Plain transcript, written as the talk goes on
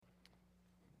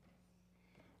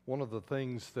One of the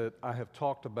things that I have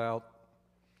talked about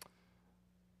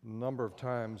a number of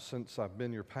times since I've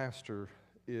been your pastor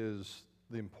is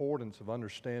the importance of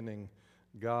understanding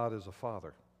God as a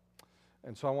Father.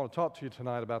 And so I want to talk to you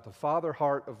tonight about the Father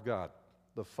heart of God.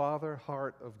 The Father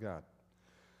heart of God.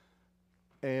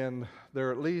 And there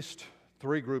are at least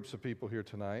three groups of people here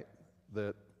tonight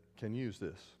that can use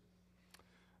this.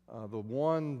 The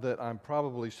one that I'm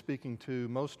probably speaking to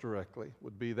most directly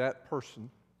would be that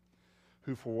person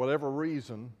who, for whatever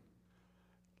reason,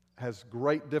 has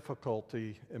great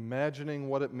difficulty imagining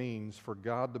what it means for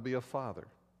God to be a father.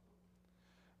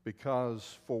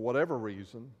 Because, for whatever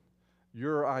reason,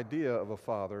 your idea of a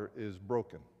father is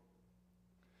broken.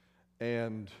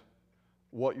 And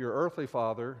what your earthly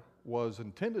father was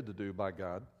intended to do by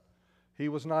God, he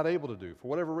was not able to do for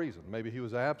whatever reason. Maybe he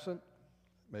was absent.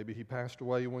 Maybe he passed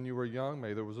away when you were young.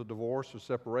 Maybe there was a divorce or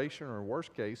separation, or in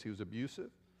worst case, he was abusive.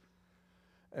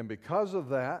 And because of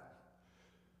that,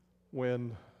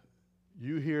 when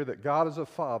you hear that God is a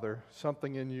father,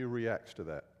 something in you reacts to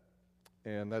that.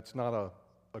 And that's not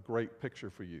a great picture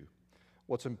for you.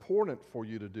 What's important for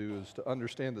you to do is to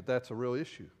understand that that's a real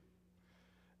issue.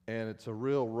 And it's a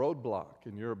real roadblock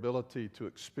in your ability to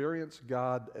experience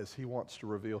God as He wants to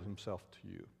reveal Himself to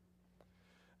you.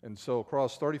 And so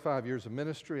across 35 years of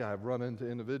ministry, I've run into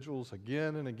individuals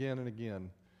again and again and again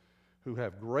who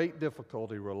have great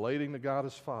difficulty relating to God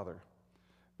as Father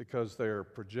because they're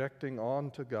projecting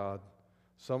onto God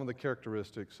some of the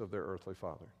characteristics of their earthly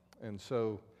father. And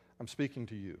so I'm speaking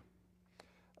to you.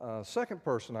 Second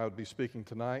person I would be speaking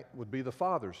tonight would be the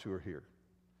fathers who are here.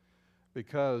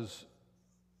 Because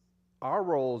our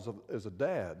role as a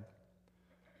dad,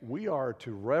 we are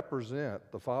to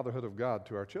represent the fatherhood of God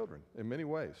to our children in many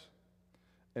ways.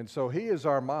 And so He is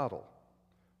our model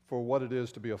for what it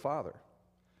is to be a father.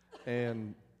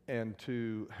 And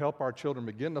to help our children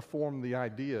begin to form the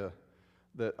idea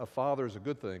that a father is a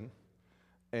good thing,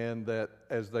 and that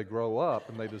as they grow up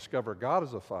and they discover God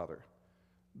as a father,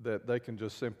 that they can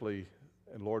just simply,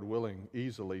 and Lord willing,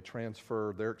 easily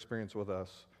transfer their experience with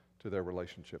us to their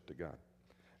relationship to God.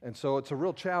 And so it's a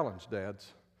real challenge,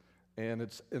 dads, and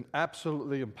it's an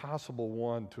absolutely impossible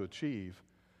one to achieve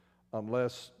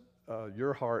unless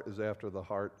your heart is after the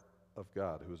heart of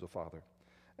God, who is a father.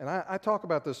 And I talk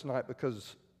about this tonight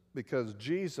because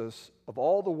Jesus, of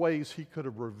all the ways He could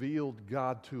have revealed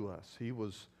God to us, He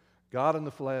was God in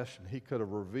the flesh, and He could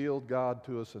have revealed God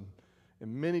to us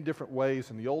in many different ways.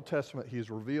 In the Old Testament, He is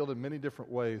revealed in many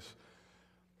different ways.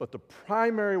 But the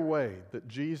primary way that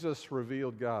Jesus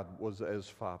revealed God was as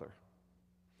Father.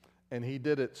 And He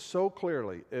did it so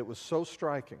clearly, it was so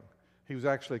striking. He was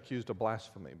actually accused of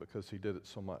blasphemy because He did it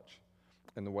so much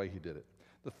in the way He did it.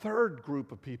 The third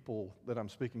group of people that I'm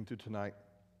speaking to tonight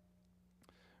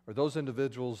are those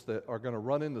individuals that are going to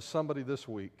run into somebody this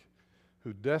week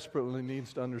who desperately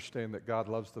needs to understand that God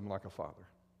loves them like a father.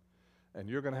 And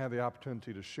you're going to have the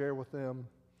opportunity to share with them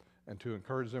and to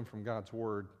encourage them from God's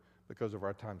Word because of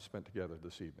our time spent together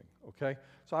this evening, okay?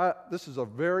 So this is a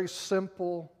very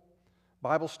simple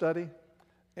Bible study,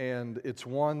 and it's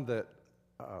one that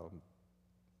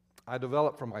I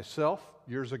developed for myself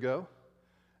years ago,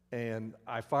 and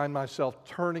I find myself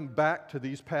turning back to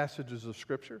these passages of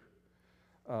Scripture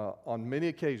on many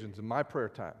occasions in my prayer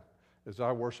time as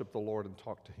I worship the Lord and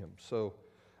talk to Him. So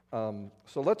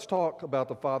let's talk about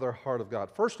the Father heart of God.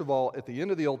 First of all, at the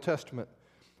end of the Old Testament,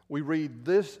 we read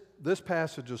this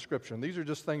passage of Scripture, and these are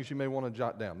just things you may want to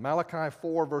jot down. Malachi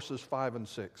 4, verses 5 and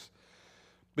 6.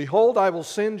 Behold, I will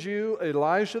send you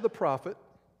Elijah the prophet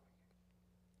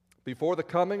before the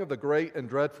coming of the great and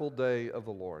dreadful day of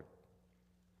the Lord.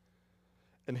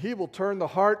 And he will turn the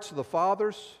hearts of the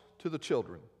fathers to the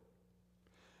children,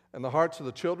 and the hearts of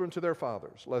the children to their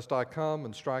fathers, lest I come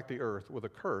and strike the earth with a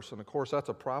curse. And of course, that's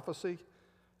a prophecy,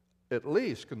 at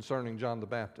least concerning John the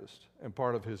Baptist and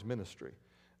part of his ministry.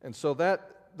 And so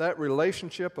that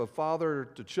relationship of father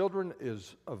to children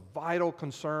is a vital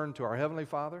concern to our Heavenly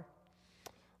Father.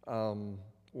 When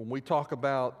we talk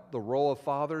about the role of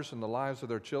fathers in the lives of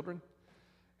their children,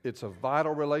 it's a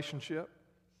vital relationship.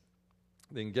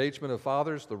 The engagement of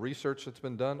fathers, the research that's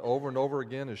been done over and over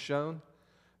again has shown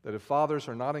that if fathers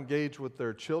are not engaged with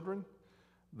their children,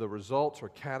 the results are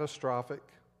catastrophic,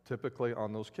 typically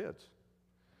on those kids.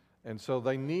 And so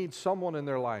they need someone in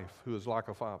their life who is like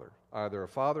a father, either a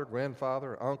father,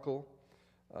 grandfather, uncle,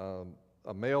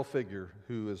 a male figure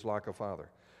who is like a father.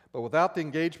 But without the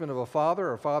engagement of a father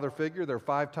or father figure, they're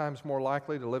 5 times more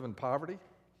likely to live in poverty,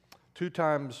 2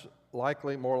 times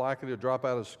more likely to drop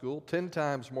out of school, 10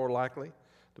 times more likely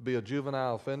to be a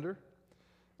juvenile offender.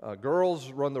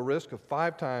 Girls run the risk of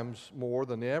 5 times more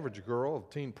than the average girl of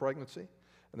teen pregnancy.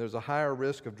 and there's a higher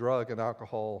risk of drug and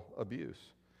alcohol abuse.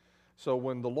 So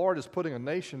when the Lord is putting a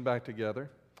nation back together,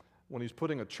 when He's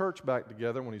putting a church back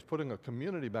together, when He's putting a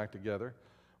community back together,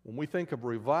 when we think of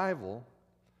revival,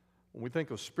 when we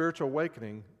think of spiritual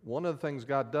awakening, one of the things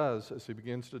God does is He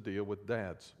begins to deal with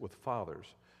dads, with fathers,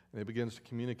 and He begins to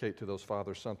communicate to those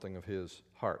fathers something of His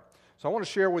heart. So I want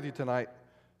to share with you tonight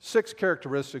 6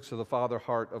 characteristics of the father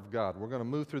heart of God. We're going to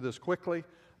move through this quickly.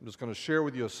 I'm just going to share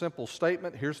with you a simple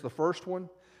statement. Here's the first one.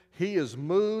 He is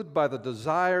moved by the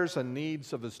desires and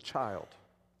needs of His child.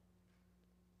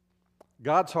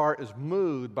 God's heart is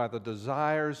moved by the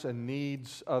desires and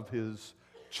needs of His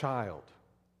child.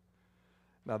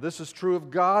 Now, this is true of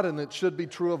God, and it should be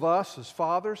true of us as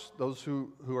fathers, those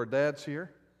who are dads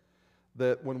here,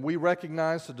 that when we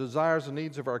recognize the desires and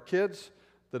needs of our kids,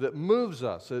 that it moves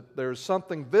us. There's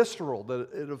something visceral,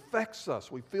 that it affects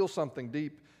us. We feel something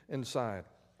deep inside.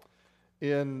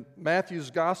 In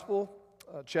Matthew's Gospel,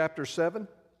 chapter 7,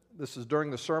 this is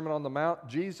during the Sermon on the Mount,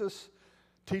 Jesus,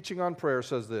 teaching on prayer,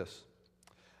 says this,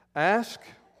 "Ask,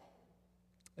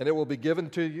 and it will be given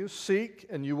to you. Seek,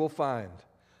 and you will find.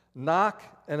 Knock,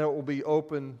 and it will be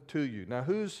open to you." Now,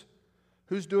 who's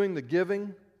doing the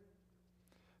giving?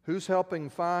 Who's helping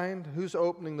find? Who's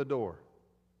opening the door?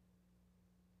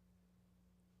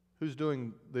 Who's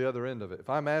doing the other end of it? If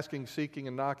I'm asking, seeking,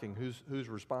 and knocking, who's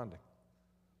responding?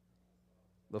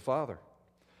 The Father.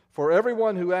 "For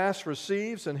everyone who asks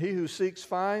receives, and he who seeks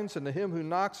finds, and to him who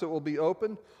knocks it will be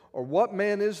opened. Or what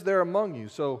man is there among you?"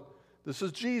 So this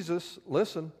is Jesus.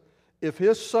 Listen. "If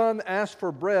his son asks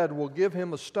for bread, will give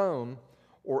him a stone,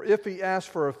 or if he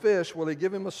asks for a fish, will he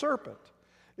give him a serpent?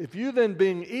 If you then,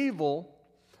 being evil,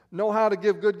 know how to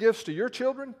give good gifts to your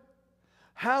children,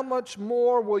 how much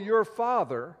more will your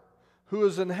Father who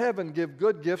is in heaven give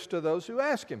good gifts to those who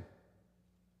ask Him?"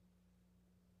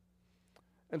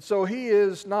 And so He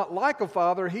is not like a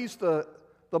father. He's the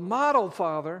model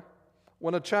father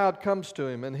when a child comes to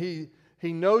Him. And He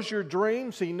knows your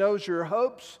dreams. He knows your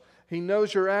hopes. He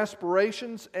knows your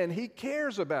aspirations. And He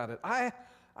cares about it. I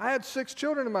had 6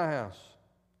 children in my house.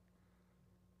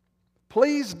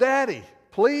 Please, Daddy.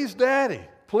 Please, Daddy.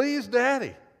 Please,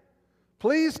 Daddy.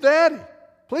 Please, Daddy.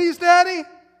 Please, Daddy.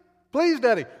 Please,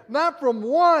 Daddy. Not from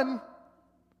 1,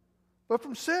 but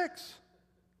from 6.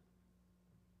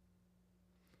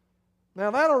 Now,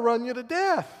 that'll run you to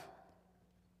death.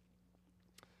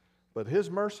 But His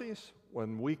mercies,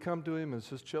 when we come to Him as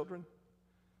His children,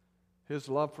 His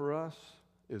love for us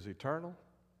is eternal.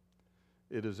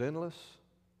 It is endless.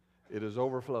 It is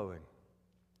overflowing.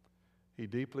 He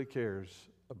deeply cares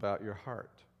about your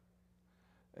heart.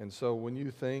 And so when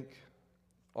you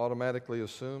automatically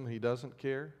assume He doesn't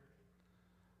care,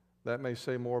 that may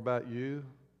say more about you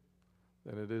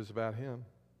than it is about Him.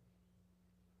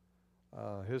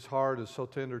 His heart is so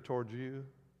tender towards you.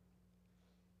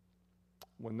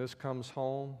 When this comes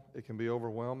home, it can be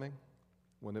overwhelming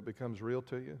when it becomes real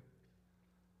to you.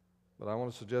 But I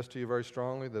want to suggest to you very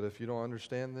strongly that if you don't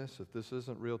understand this, if this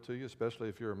isn't real to you, especially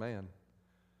if you're a man,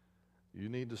 you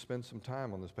need to spend some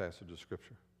time on this passage of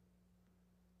Scripture.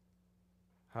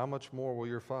 How much more will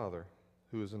your Father,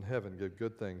 who is in heaven, give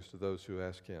good things to those who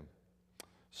ask Him?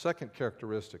 Second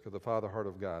characteristic of the father heart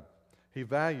of God, He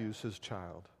values His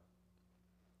child.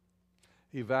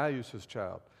 He values His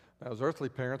child. Now, as earthly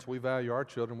parents, we value our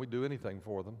children. We do anything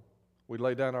for them. We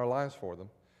lay down our lives for them.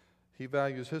 He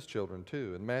values His children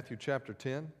too. In Matthew chapter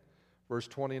 10, verse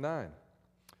 29,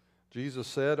 Jesus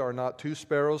said, "Are not 2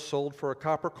 sparrows sold for a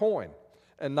copper coin?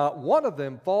 And not one of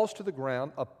them falls to the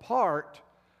ground apart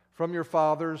from your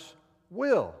Father's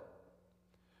will."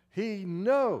 He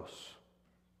knows.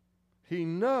 He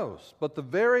knows. But the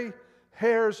very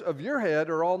hairs of your head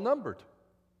are all numbered.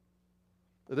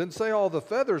 It didn't say all the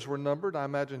feathers were numbered. I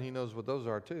imagine He knows what those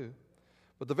are too.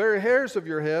 But the very hairs of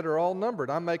your head are all numbered.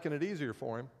 I'm making it easier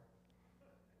for Him.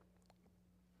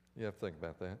 You have to think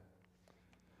about that.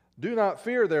 "Do not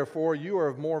fear, therefore, you are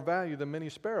of more value than many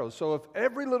sparrows." So if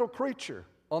every little creature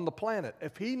on the planet,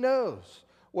 if He knows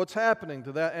what's happening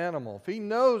to that animal, if He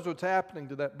knows what's happening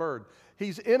to that bird,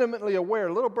 He's intimately aware.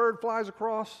 A little bird flies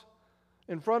across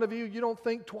in front of you, you don't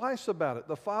think twice about it.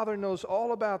 The Father knows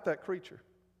all about that creature.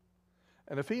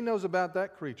 And if He knows about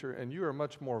that creature, and you are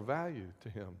much more valued to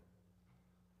Him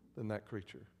than that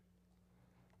creature,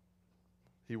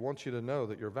 He wants you to know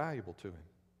that you're valuable to Him.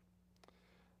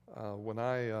 When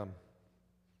I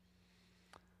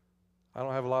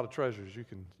don't have a lot of treasures. You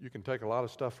can take a lot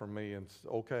of stuff from me, and it's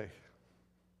okay.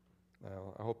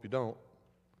 Now, I hope you don't.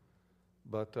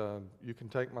 But you can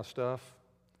take my stuff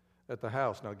at the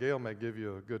house. Now, Gail may give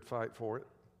you a good fight for it.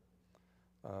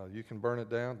 You can burn it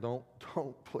down.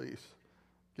 Don't please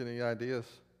get any ideas.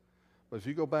 But if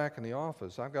you go back in the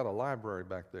office, I've got a library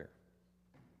back there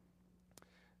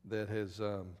that has,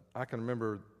 I can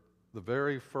remember the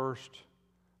very first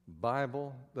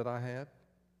Bible that I had,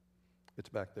 it's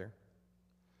back there.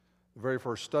 The very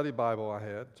first study Bible I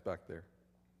had, it's back there.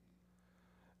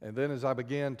 And then as I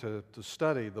began to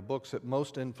study the books that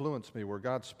most influenced me, where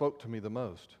God spoke to me the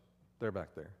most, they're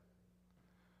back there.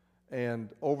 And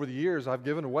over the years, I've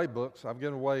given away books. I've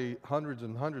given away hundreds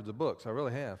and hundreds of books. I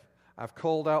really have. I've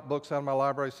culled out books out of my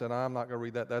library, said, I'm not going to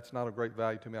read that. That's not of great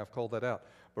value to me. I've culled that out.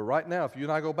 But right now, if you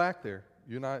and I go back there,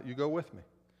 you go with me.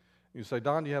 You say,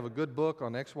 Don, do you have a good book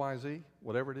on X, Y, Z,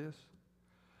 whatever it is?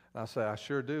 And I say, I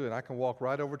sure do. And I can walk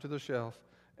right over to the shelf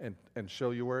and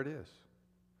show you where it is.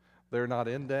 They're not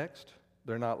indexed.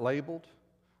 They're not labeled.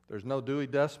 There's no Dewey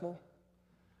Decimal.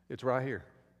 It's right here.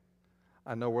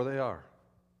 I know where they are.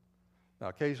 Now,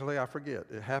 occasionally I forget.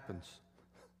 It happens.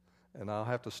 And I'll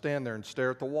have to stand there and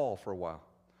stare at the wall for a while.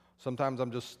 Sometimes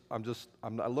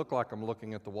I look like I'm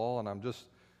looking at the wall, and I'm just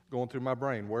going through my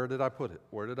brain. Where did I put it?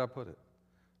 Where did I put it?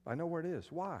 I know where it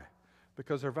is. Why?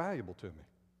 Because they're valuable to me.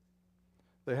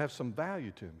 They have some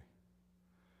value to me.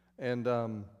 And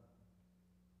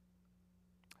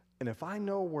if I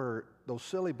know where those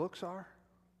silly books are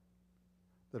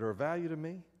that are of value to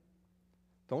me,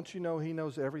 don't you know He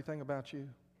knows everything about you?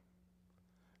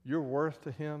 You're worth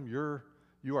to Him.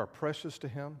 You are precious to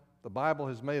Him. The Bible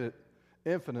has made it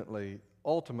infinitely,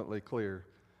 ultimately clear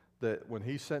that when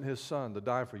He sent His Son to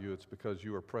die for you, it's because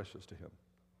you are precious to Him.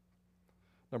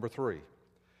 Number 3,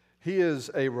 He is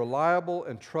a reliable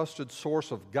and trusted source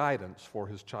of guidance for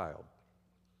His child.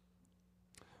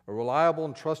 A reliable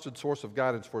and trusted source of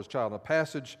guidance for His child. In a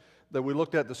passage that we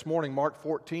looked at this morning, Mark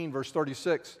 14, verse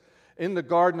 36, in the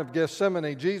Garden of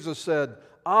Gethsemane, Jesus said,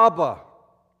 Abba,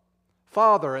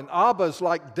 Father, and Abba is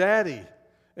like daddy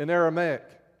in Aramaic.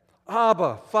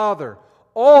 Abba, Father,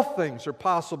 all things are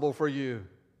possible for you.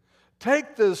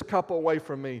 Take this cup away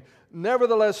from me.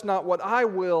 Nevertheless, not what I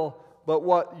will, but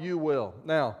what you will.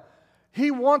 Now,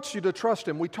 He wants you to trust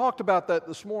Him. We talked about that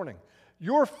this morning.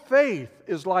 Your faith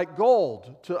is like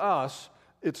gold to us.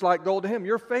 It's like gold to Him.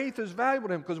 Your faith is valuable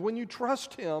to Him because when you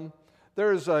trust Him,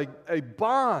 there is a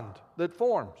bond that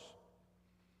forms.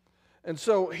 And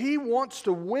so He wants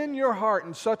to win your heart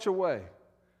in such a way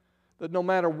that no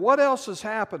matter what else is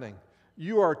happening,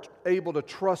 you are able to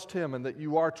trust Him and that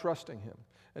you are trusting Him.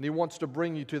 And He wants to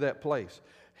bring you to that place.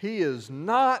 He is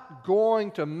not going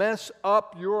to mess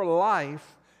up your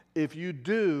life if you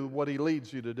do what He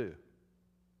leads you to do.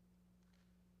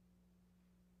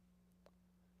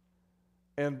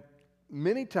 And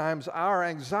many times our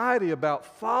anxiety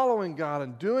about following God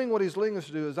and doing what He's leading us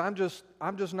to do is I'm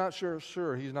just not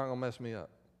sure He's not going to mess me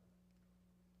up.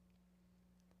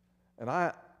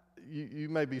 And you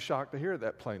may be shocked to hear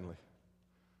that plainly.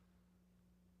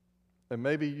 And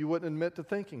maybe you wouldn't admit to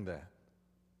thinking that.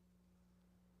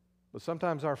 But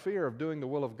sometimes our fear of doing the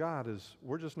will of God is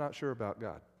we're just not sure about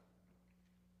God.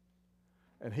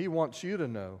 And He wants you to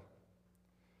know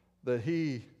that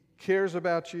He cares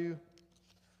about you,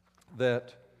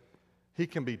 that He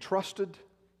can be trusted.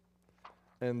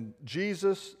 And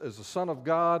Jesus, as the Son of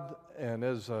God and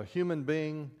as a human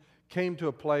being, came to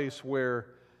a place where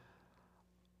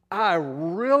I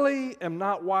really am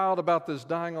not wild about this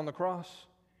dying on the cross,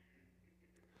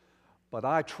 but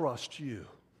I trust you.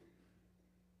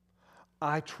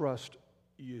 I trust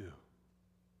you.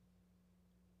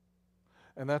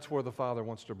 And that's where the Father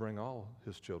wants to bring all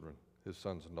His children, His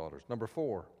sons and daughters. Number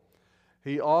 4,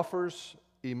 He offers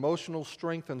emotional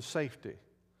strength and safety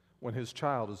when His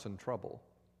child is in trouble.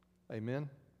 Amen?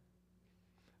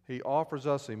 He offers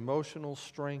us emotional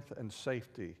strength and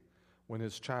safety when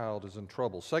His child is in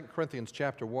trouble. 2 Corinthians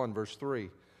chapter 1, verse 3,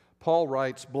 Paul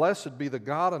writes, Blessed be the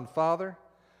God and Father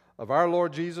of our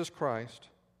Lord Jesus Christ,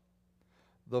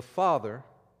 the Father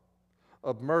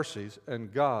of mercies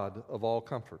and God of all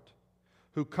comfort,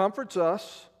 who comforts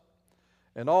us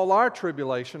in all our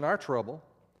tribulation, our trouble,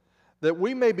 that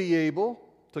we may be able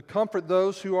to comfort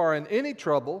those who are in any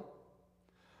trouble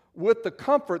with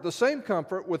the same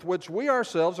comfort with which we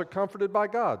ourselves are comforted by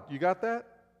God. You got that?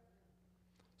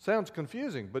 Sounds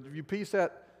confusing, but if you piece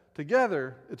that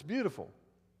together, it's beautiful.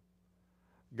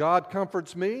 God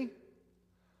comforts me,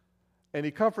 and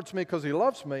He comforts me because He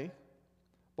loves me.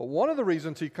 But one of the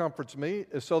reasons He comforts me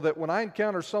is so that when I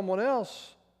encounter someone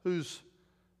else who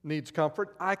needs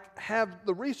comfort, I have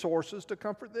the resources to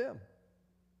comfort them.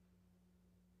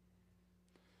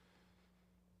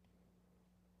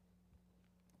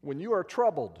 When you are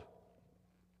troubled,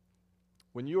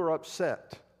 when you are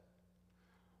upset,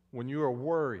 when you are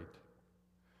worried,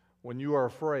 when you are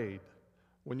afraid,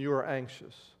 when you are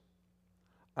anxious,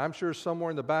 I'm sure somewhere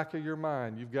in the back of your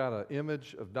mind you've got an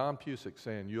image of Don Pusick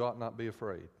saying you ought not be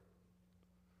afraid.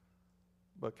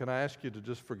 But can I ask you to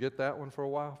just forget that one for a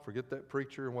while? Forget that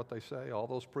preacher and what they say. All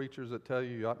those preachers that tell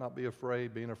you ought not be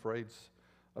afraid, being afraid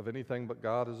of anything but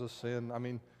God is a sin. I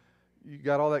mean, you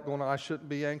got all that going on. I shouldn't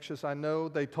be anxious. I know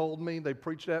they told me, they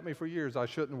preached at me for years, I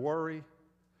shouldn't worry.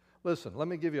 Listen, let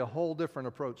me give you a whole different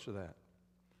approach to that.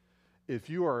 If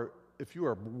you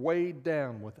are weighed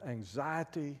down with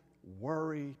anxiety,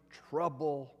 worry,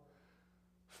 trouble,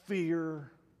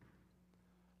 fear,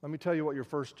 let me tell you what your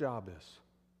first job is.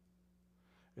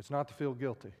 It's not to feel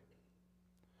guilty.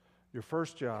 Your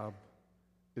first job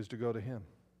is to go to Him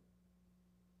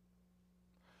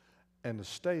and to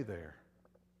stay there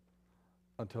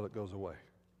until it goes away.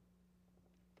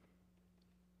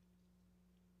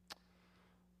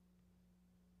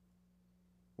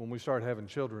 When we started having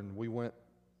children, we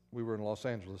were in Los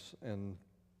Angeles, and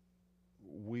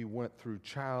we went through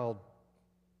child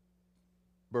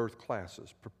birth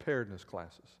classes, preparedness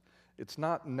classes. It's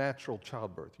not natural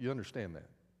childbirth. You understand that.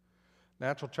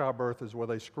 Natural childbirth is where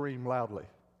they scream loudly.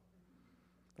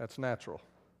 That's natural.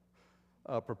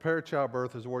 Prepared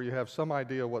childbirth is where you have some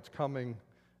idea what's coming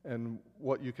and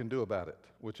what you can do about it,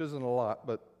 which isn't a lot,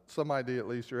 but some idea at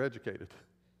least you're educated.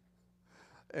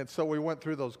 And so we went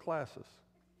through those classes.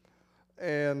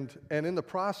 And in the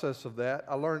process of that,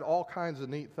 I learned all kinds of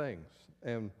neat things.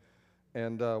 And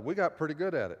we got pretty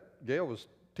good at it. Gail was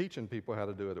teaching people how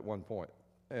to do it at one point.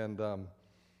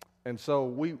 And so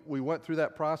we went through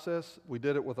that process. We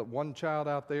did it with one child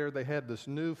out there. They had this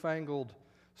newfangled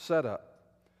setup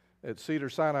at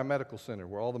Cedars-Sinai Medical Center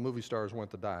where all the movie stars went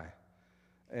to die.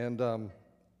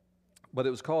 But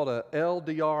it was called a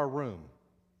LDR room.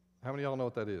 How many of y'all know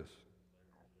what that is?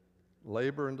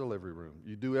 Labor and delivery room.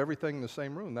 You do everything in the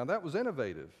same room. Now, that was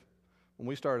innovative when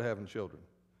we started having children.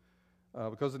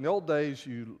 Because in the old days,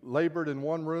 you labored in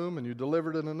one room and you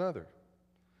delivered in another.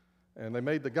 And they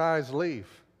made the guys leave,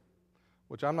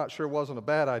 which I'm not sure wasn't a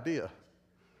bad idea.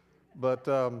 But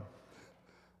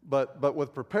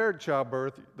with prepared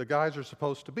childbirth, the guys are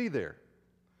supposed to be there.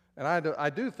 And I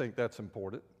do think that's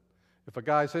important. If a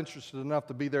guy's interested enough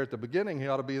to be there at the beginning, he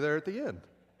ought to be there at the end.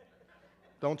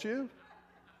 Don't you?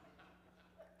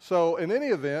 So in any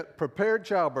event, prepared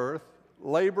childbirth,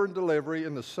 labor and delivery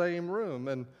in the same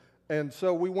room. And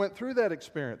so we went through that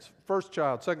experience. First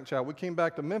child, second child. We came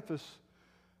back to Memphis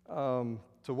to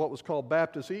what was called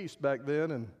Baptist East back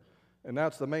then, and now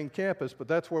it's the main campus, but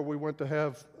that's where we went to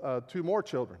have 2 more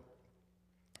children.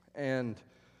 And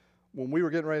when we were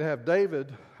getting ready to have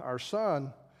David, our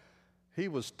son, he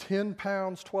was 10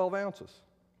 pounds, 12 ounces.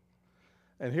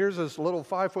 And here's this little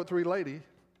 5'3" lady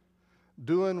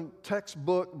doing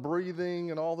textbook breathing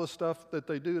and all the stuff that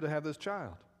they do to have this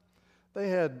child. They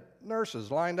had nurses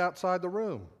lined outside the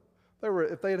room.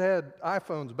 If they'd had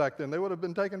iPhones back then, they would have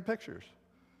been taking pictures.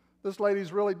 This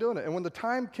lady's really doing it. And when the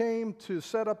time came to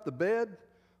set up the bed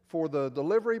for the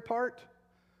delivery part,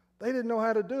 they didn't know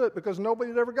how to do it because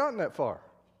nobody had ever gotten that far.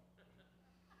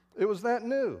 It was that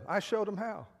new. I showed them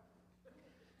how.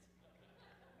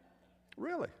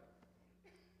 Really.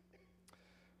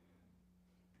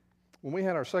 When we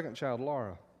had our second child,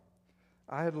 Laura,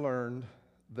 I had learned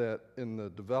that in the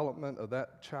development of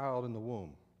that child in the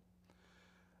womb,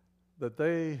 that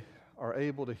they are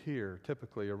able to hear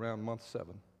typically around month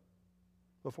 7,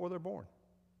 before they're born,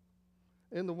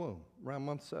 in the womb, around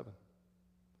month 7.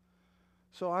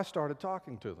 So I started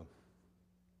talking to them.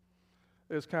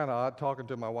 It's kind of odd talking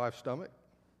to my wife's stomach,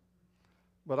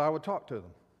 but I would talk to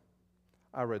them.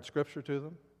 I read scripture to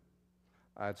them.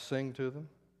 I'd sing to them.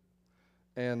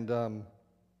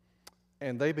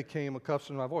 And they became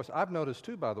accustomed to my voice. I've noticed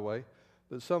too, by the way,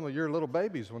 that some of your little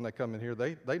babies, when they come in here,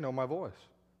 they know my voice.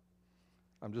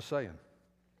 I'm just saying.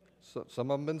 So, some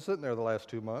of them have been sitting there the last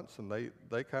 2 months, and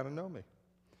they kind of know me.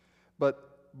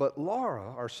 But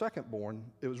Laura, our second born,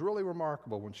 it was really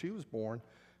remarkable. When she was born,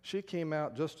 she came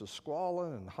out just a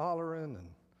squalling and hollering and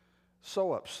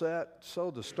so upset,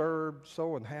 so disturbed,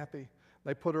 so unhappy.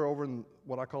 They put her over in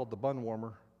what I called the bun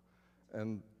warmer,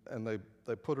 and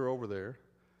they put her over there,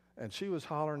 and she was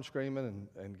hollering, screaming,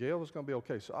 and Gail was going to be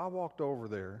okay. So I walked over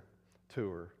there to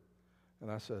her, and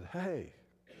I said, hey.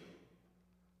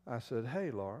 I said,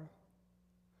 hey, Laura.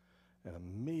 And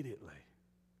immediately,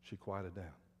 she quieted down.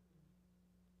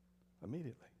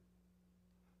 Immediately.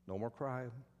 No more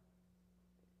crying.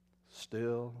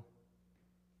 Still.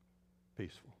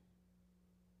 Peaceful.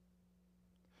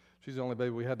 She's the only baby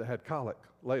we had that had colic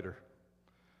later.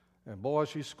 And boy,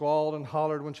 she squalled and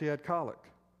hollered when she had colic.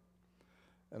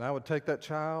 And I would take that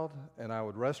child, and I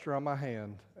would rest her on my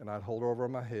hand, and I'd hold her over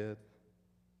my head,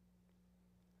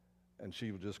 and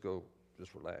she would just go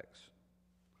just relax.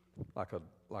 Like a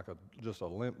just a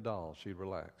limp doll, she'd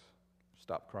relax,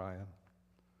 stop crying.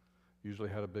 Usually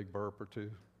had a big burp or two,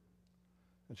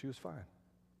 and she was fine.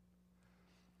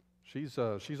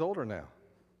 She's older now.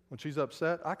 When she's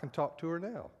upset, I can talk to her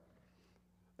now,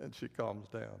 and she calms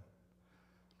down.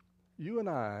 You and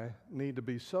I need to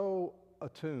be so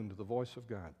attuned to the voice of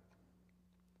God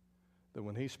that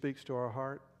when He speaks to our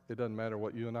heart, it doesn't matter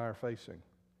what you and I are facing.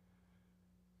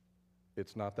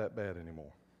 It's not that bad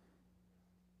anymore.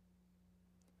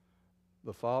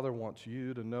 The Father wants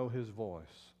you to know His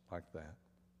voice like that.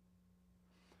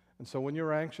 And so when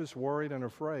you're anxious, worried, and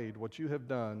afraid, what you have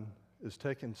done is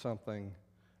taken something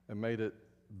and made it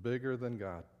bigger than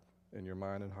God in your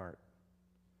mind and heart.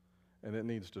 And it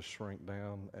needs to shrink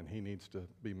down, and He needs to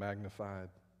be magnified.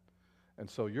 And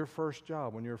so your first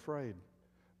job when you're afraid,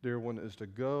 dear one, is to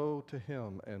go to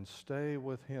Him and stay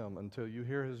with Him until you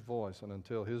hear His voice and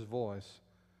until His voice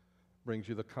brings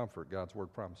you the comfort God's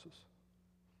Word promises.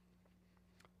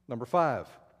 Number 5,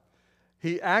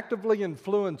 He actively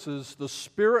influences the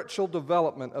spiritual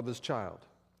development of His child.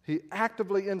 He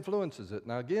actively influences it.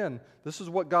 Now again, this is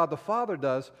what God the Father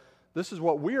does. This is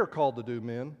what we are called to do,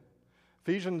 men.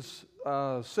 Ephesians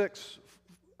 6,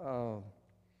 1.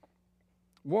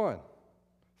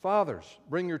 Fathers,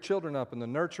 bring your children up in the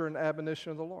nurture and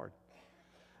admonition of the Lord.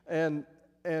 And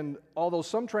although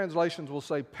some translations will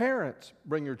say, parents,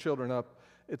 bring your children up,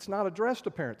 it's not addressed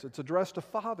to parents. It's addressed to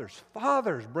fathers.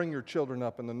 Fathers, bring your children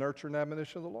up in the nurture and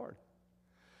admonition of the Lord.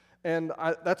 And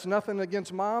that's nothing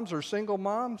against moms or single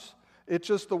moms. It's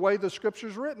just the way the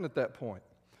Scripture's written at that point.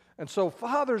 And so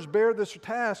fathers bear this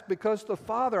task because the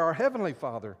Father, our Heavenly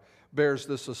Father, bears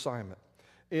this assignment.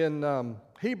 In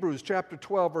Hebrews chapter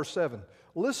 12, verse 7,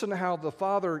 listen to how the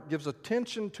Father gives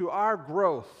attention to our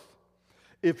growth.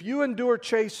 If you endure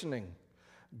chastening,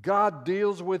 God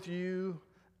deals with you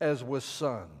as with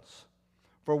sons.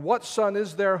 For what son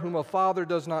is there whom a father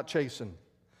does not chasten?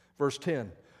 Verse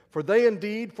 10, for they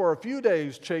indeed for a few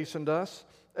days chastened us,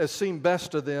 as seemed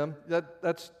best to them.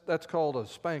 That's called a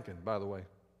spanking, by the way.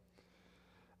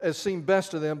 As seemed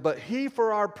best to them, but He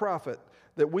for our profit,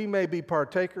 that we may be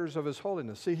partakers of His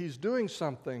holiness. See, He's doing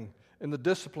something in the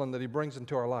discipline that He brings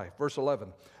into our life. Verse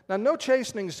 11, now no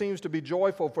chastening seems to be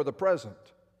joyful for the present.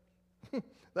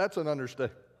 That's an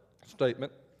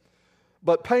understatement.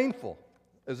 But painful,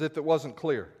 as if it wasn't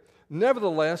clear.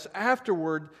 Nevertheless,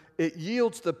 afterward, it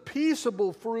yields the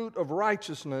peaceable fruit of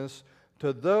righteousness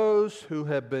to those who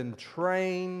have been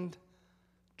trained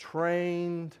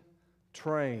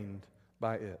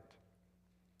by it.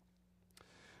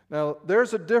 Now,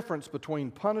 there's a difference between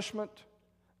punishment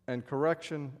and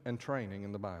correction and training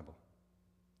in the Bible.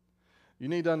 You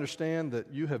need to understand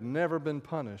that you have never been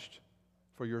punished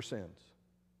for your sins.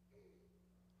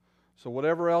 So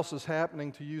whatever else is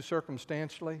happening to you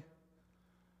circumstantially,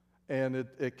 and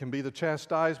it can be the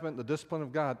chastisement, the discipline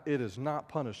of God, it is not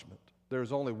punishment.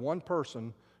 There's only one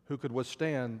person who could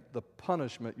withstand the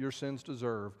punishment your sins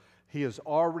deserve. He has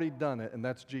already done it, and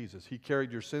that's Jesus. He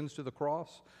carried your sins to the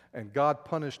cross, and God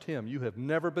punished Him. You have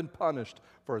never been punished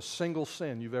for a single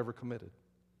sin you've ever committed.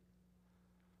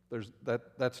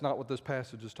 That's not what this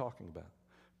passage is talking about.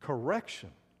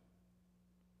 Correction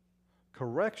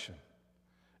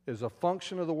is a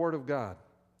function of the Word of God.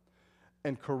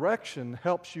 And correction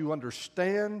helps you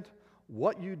understand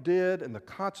what you did and the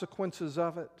consequences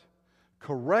of it.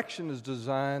 Correction is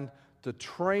designed to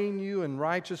train you in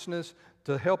righteousness,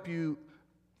 to help you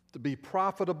to be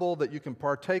profitable, that you can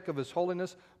partake of His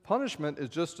holiness. Punishment is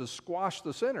just to squash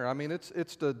the sinner. I mean,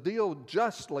 it's to deal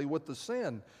justly with the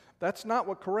sin. That's not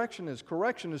what correction is.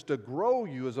 Correction is to grow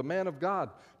you as a man of God,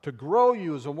 to grow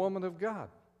you as a woman of God.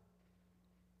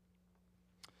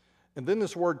 And then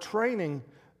this word training,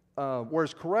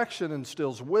 whereas correction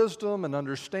instills wisdom and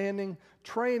understanding,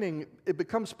 training, it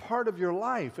becomes part of your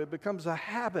life. It becomes a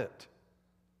habit.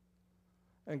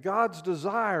 And God's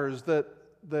desire is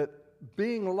that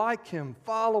being like Him,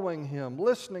 following Him,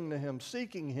 listening to Him,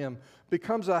 seeking Him,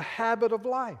 becomes a habit of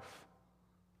life.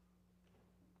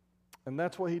 And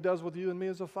that's what He does with you and me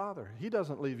as a father. He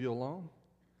doesn't leave you alone.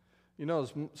 You know,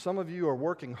 some of you are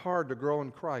working hard to grow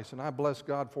in Christ, and I bless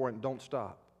God for it and don't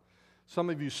stop. Some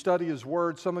of you study His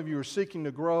Word. Some of you are seeking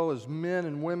to grow as men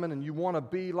and women, and you want to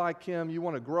be like Him. You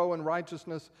want to grow in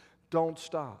righteousness. Don't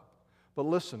stop. But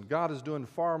listen, God is doing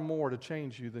far more to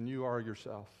change you than you are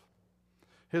yourself.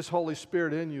 His Holy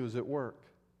Spirit in you is at work,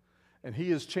 and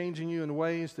He is changing you in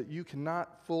ways that you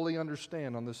cannot fully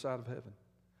understand on this side of heaven.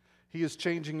 He is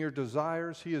changing your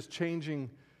desires. He is changing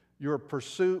your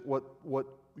pursuit, what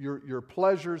your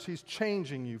pleasures. He's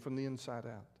changing you from the inside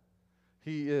out.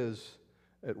 He is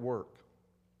at work.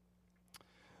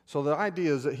 So the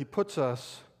idea is that he puts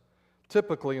us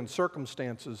typically in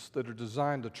circumstances that are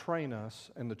designed to train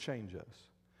us and to change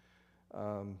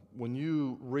us. When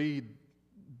you read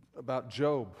about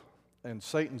Job and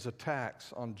Satan's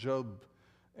attacks on Job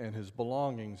and his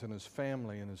belongings and his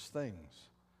family and his things,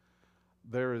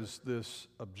 there is this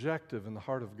objective in the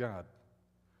heart of God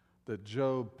that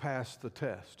Job pass the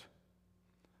test,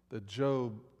 that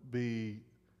Job be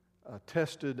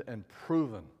tested and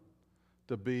proven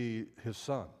to be his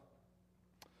son.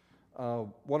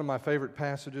 One of my favorite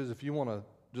passages, if you want to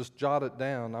just jot it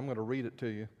down, I'm going to read it to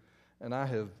you. And I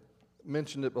have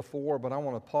mentioned it before, but I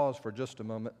want to pause for just a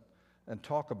moment and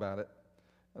talk about it.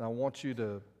 And I want you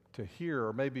to hear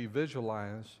or maybe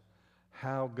visualize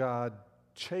how God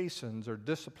chastens or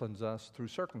disciplines us through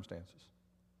circumstances.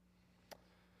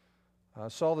 I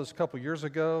saw this a couple years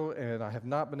ago, and I have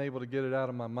not been able to get it out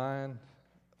of my mind.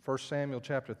 1 Samuel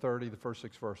chapter 30, the first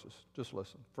 6 verses. Just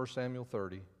listen. 1 Samuel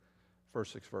 30,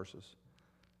 first 6 verses.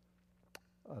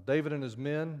 David and his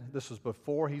men, this is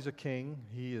before he's a king.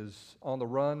 He is on the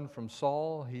run from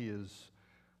Saul. He is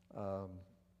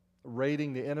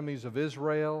raiding the enemies of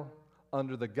Israel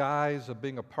under the guise of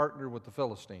being a partner with the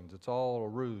Philistines. It's all a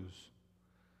ruse.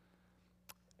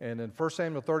 And in 1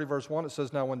 Samuel 30, verse 1, it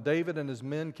says, "Now when David and his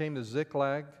men came to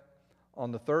Ziklag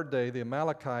on the third day, the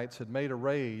Amalekites had made a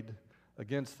raid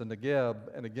against the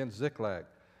Negeb and against Ziklag.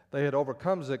 They had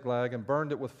overcome Ziklag and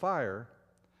burned it with fire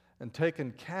and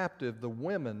taken captive the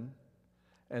women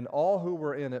and all who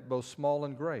were in it, both small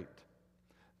and great.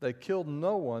 They killed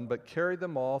no one, but carried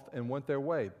them off and went their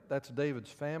way." That's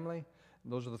David's family.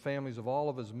 And those are the families of all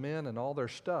of his men and all their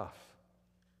stuff.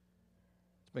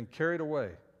 It's been carried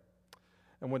away.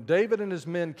 "And when David and his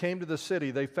men came to the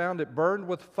city, they found it burned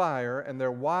with fire and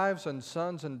their wives and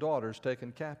sons and daughters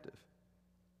taken captive.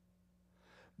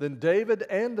 Then David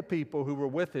and the people who were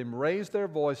with him raised their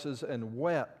voices and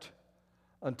wept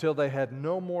until they had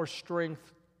no more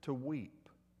strength to weep."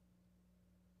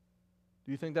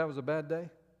 Do you think that was a bad day?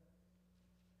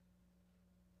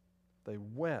 They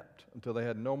wept until they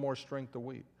had no more strength to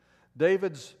weep.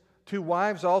 David's 2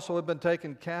 wives also had been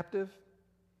taken captive.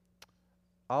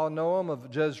 Ahinoam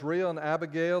of Jezreel and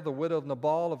Abigail, the widow of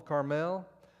Nabal of Carmel.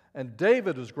 And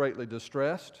David was greatly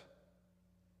distressed,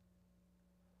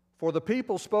 for the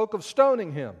people spoke of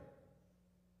stoning him,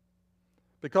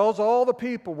 because all the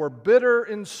people were bitter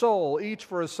in soul, each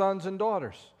for his sons and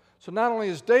daughters. So not only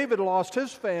has David lost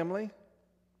his family,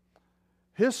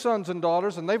 his sons and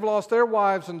daughters, and they've lost their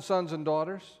wives and sons and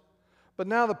daughters, but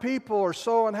now the people are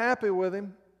so unhappy with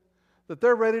him that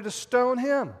they're ready to stone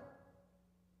him.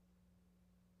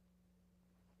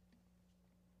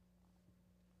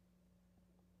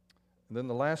 And then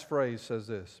the last phrase says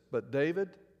this, "But David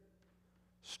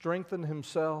strengthened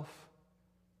himself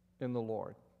in the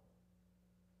Lord."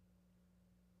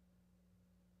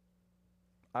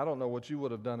 I don't know what you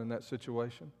would have done in that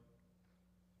situation.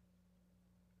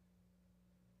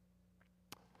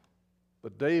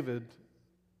 But David,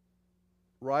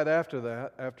 right after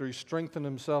that, after he strengthened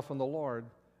himself in the Lord,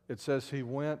 it says he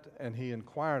went and he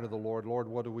inquired of the Lord, "Lord,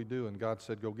 what do we do?" And God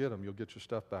said, "Go get them. You'll get your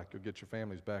stuff back. You'll get your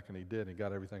families back." And he did. He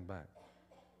got everything back.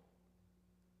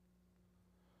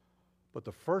 But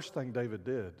the first thing David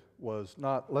did was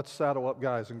not, "Let's saddle up,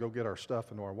 guys, and go get our stuff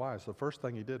and our wives." The first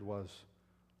thing he did was,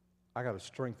 "I got to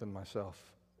strengthen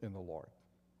myself in the Lord."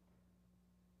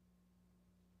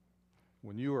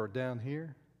 When you are down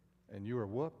here and you are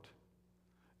whooped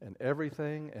and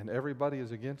everything and everybody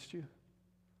is against you,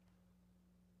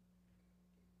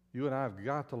 you and I have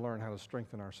got to learn how to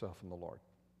strengthen ourselves in the Lord.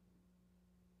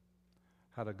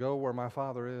 How to go where my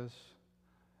Father is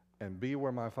and be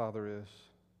where my Father is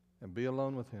and be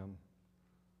alone with Him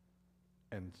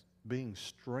and being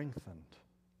strengthened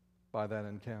by that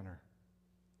encounter,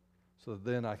 so that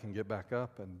then I can get back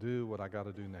up and do what I got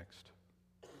to do next.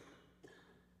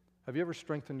 Have you ever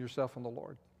strengthened yourself in the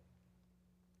Lord?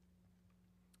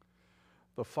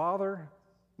 The Father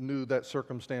knew that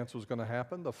circumstance was going to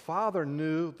happen. The Father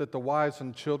knew that the wives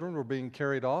and children were being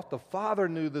carried off. The Father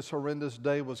knew this horrendous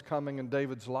day was coming in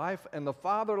David's life, and the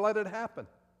Father let it happen.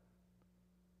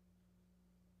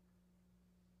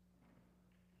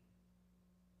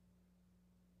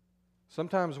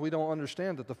 Sometimes we don't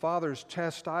understand that the Father's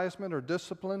chastisement or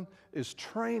discipline is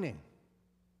training.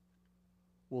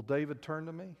 Will David turn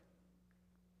to me?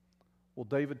 Will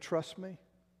David trust me?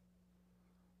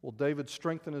 Will David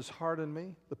strengthen his heart in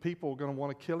me? The people are going to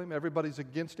want to kill him. Everybody's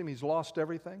against him. He's lost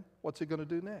everything. What's he going to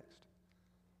do next?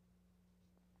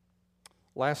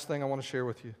 Last thing I want to share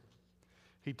with you.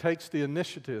 He takes the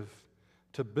initiative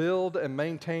to build and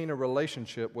maintain a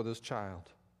relationship with his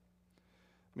child.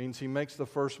 Means he makes the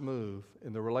first move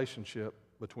in the relationship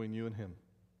between you and Him.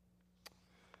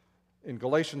 In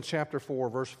Galatians chapter 4,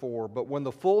 verse 4, but when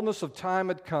the fullness of time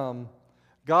had come,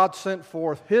 God sent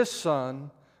forth His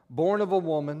Son, born of a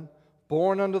woman,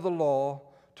 born under the law,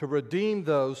 to redeem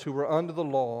those who were under the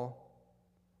law.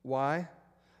 Why?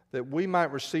 That we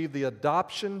might receive the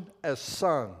adoption as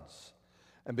sons.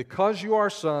 And because you are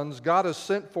sons, God has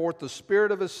sent forth the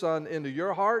Spirit of His Son into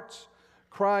your hearts,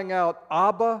 crying out,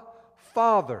 Abba,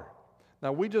 Father.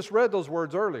 Now, we just read those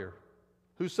words earlier.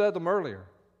 Who said them earlier?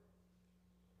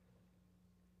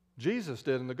 Jesus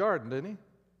did in the garden, didn't He?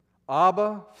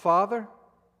 Abba, Father.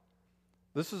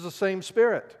 This is the same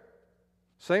Spirit,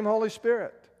 same Holy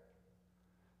Spirit.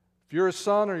 If you're His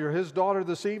son or you're His daughter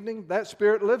this evening, that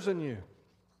Spirit lives in you.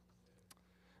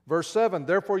 Verse 7,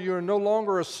 therefore you are no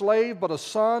longer a slave, but a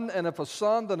son, and if a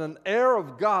son, then an heir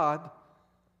of God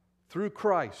through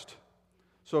Christ.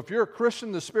 So if you're a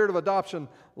Christian, the Spirit of adoption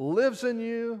lives in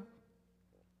you,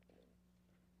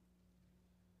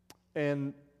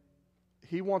 and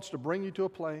He wants to bring you to a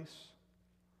place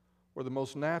where the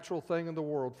most natural thing in the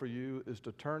world for you is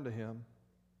to turn to Him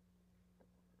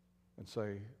and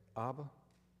say, Abba,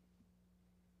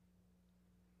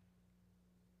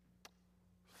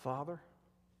 Father.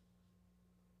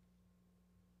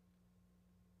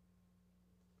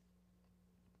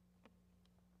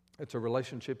 It's a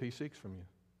relationship He seeks from you.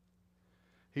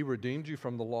 He redeemed you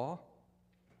from the law,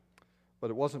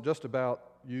 but it wasn't just about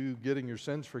you getting your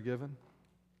sins forgiven.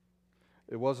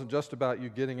 It wasn't just about you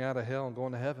getting out of hell and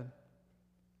going to heaven.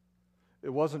 It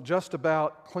wasn't just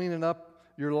about cleaning up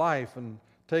your life and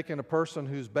taking a person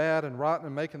who's bad and rotten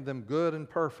and making them good and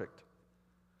perfect.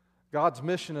 God's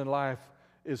mission in life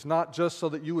is not just so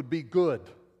that you would be good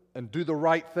and do the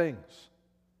right things.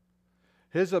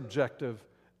 His objective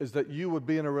is that you would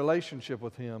be in a relationship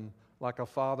with Him like a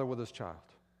father with his child.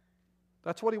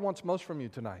 That's what He wants most from you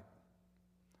tonight.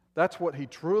 That's what He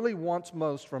truly wants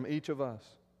most from each of us,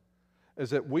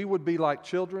 is that we would be like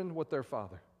children with their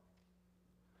Father.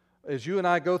 As you and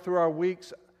I go through our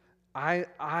weeks,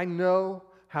 I know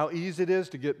how easy it is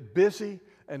to get busy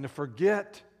and to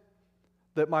forget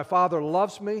that my Father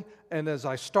loves me, and as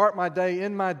I start my day,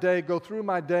 in my day, go through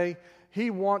my day,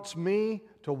 He wants me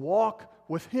to walk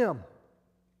with Him.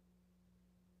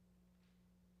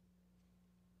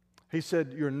 He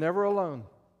said, you're never alone.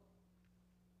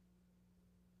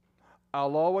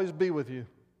 I'll always be with you.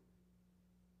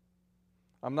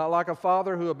 I'm not like a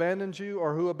father who abandons you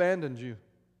or who abandoned you.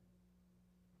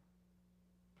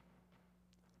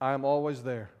 I am always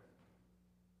there.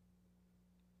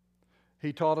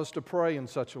 He taught us to pray in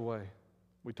such a way.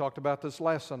 We talked about this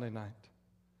last Sunday night.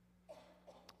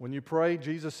 When you pray,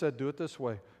 Jesus said, do it this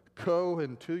way. Go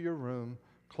into your room,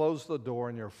 close the door,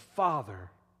 and your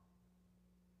Father,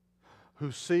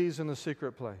 who sees in the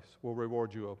secret place, will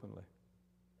reward you openly.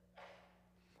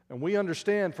 And we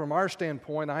understand from our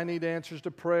standpoint, I need answers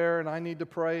to prayer, and I need to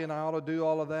pray, and I ought to do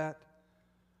all of that.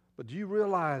 But do you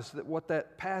realize that what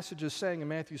that passage is saying in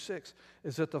Matthew 6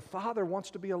 is that the Father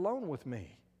wants to be alone with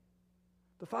me?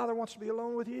 The Father wants to be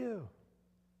alone with you.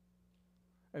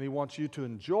 And He wants you to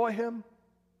enjoy Him,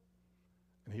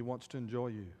 and He wants to enjoy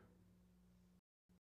you.